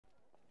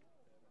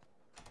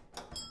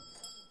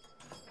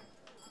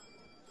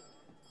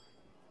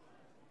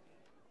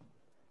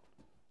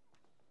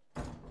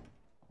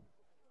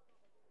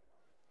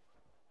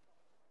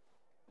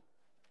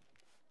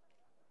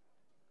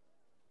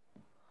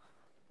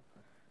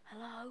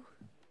Hello?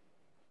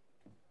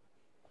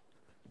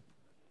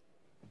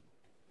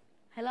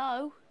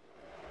 Hello?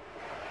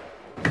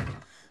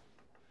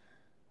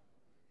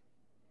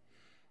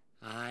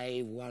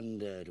 I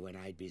wondered when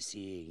I'd be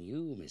seeing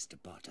you, Mr.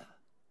 Potter.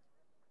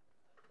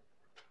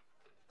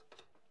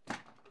 It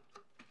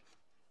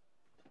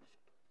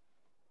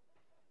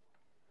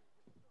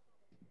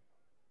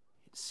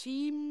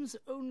seems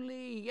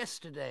only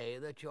yesterday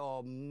that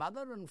your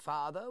mother and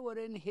father were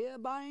in here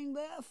buying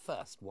their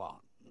first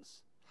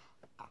wands.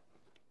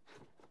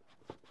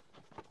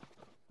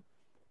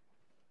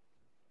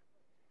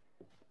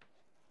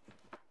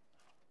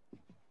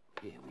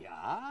 Here we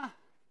are.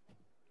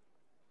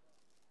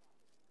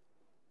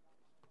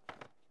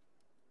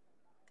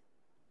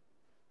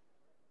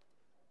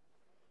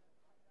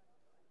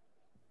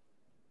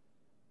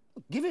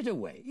 Give it a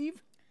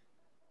wave.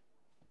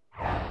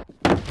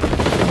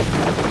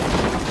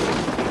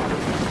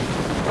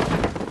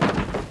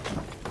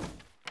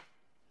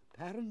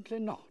 Apparently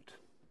not.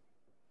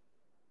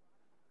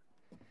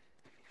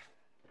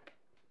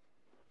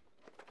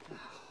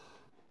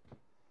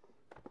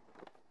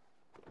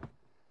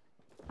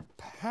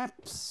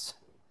 Perhaps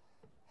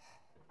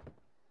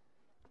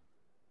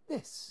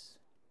this.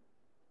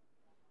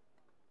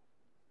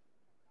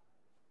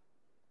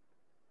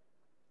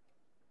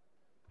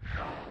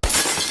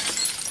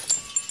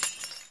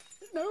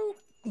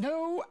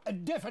 No,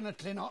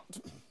 definitely not.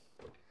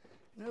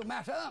 No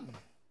matter.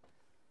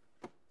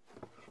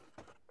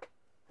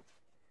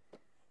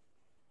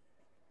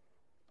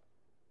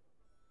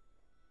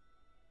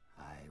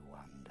 I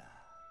wonder.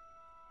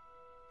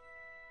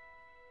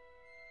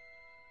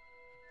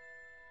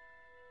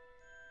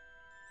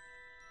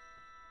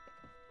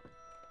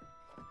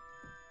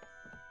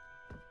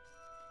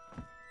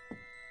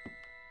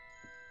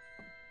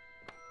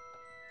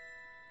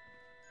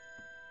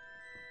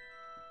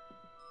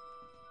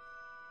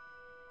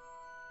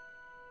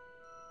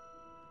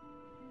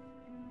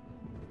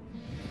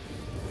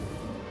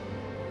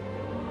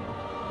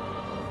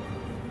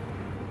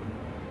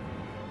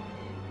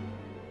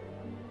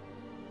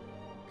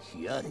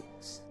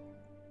 Curious.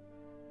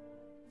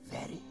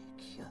 Very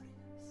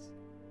curious.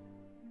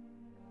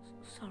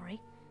 Sorry,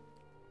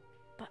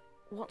 but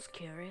what's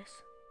curious?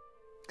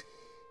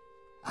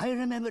 I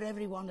remember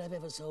every wand I've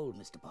ever sold,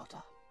 Mr.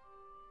 Potter.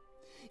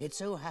 It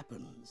so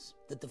happens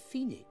that the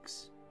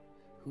phoenix,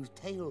 whose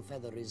tail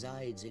feather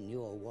resides in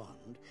your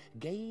wand,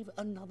 gave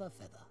another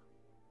feather.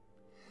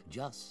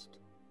 Just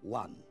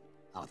one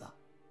other.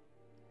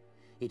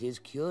 It is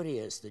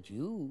curious that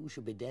you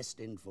should be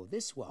destined for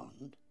this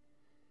wand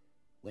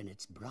when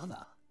its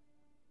brother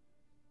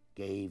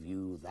gave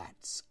you that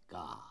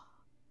scar.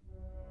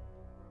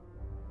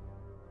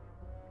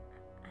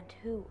 And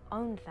who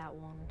owned that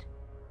wand?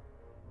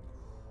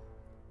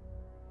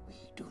 We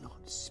do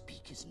not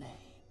speak his name.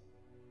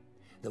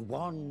 The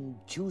wand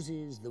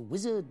chooses the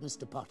wizard,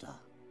 Mr. Potter.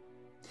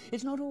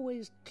 It's not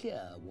always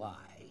clear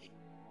why,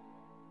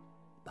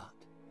 but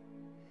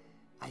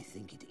I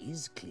think it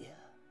is clear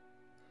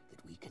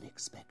that we can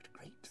expect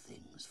great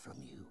things from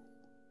you.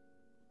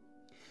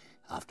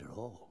 After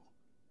all,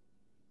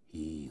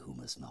 he who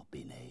must not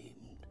be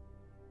named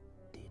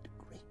did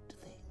great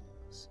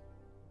things.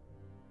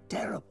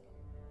 Terrible.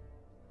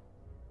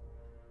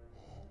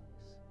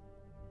 Yes,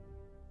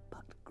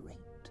 but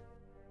great.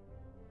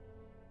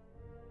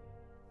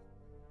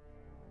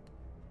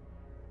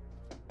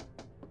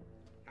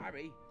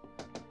 Harry!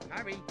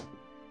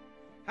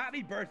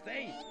 Happy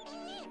birthday!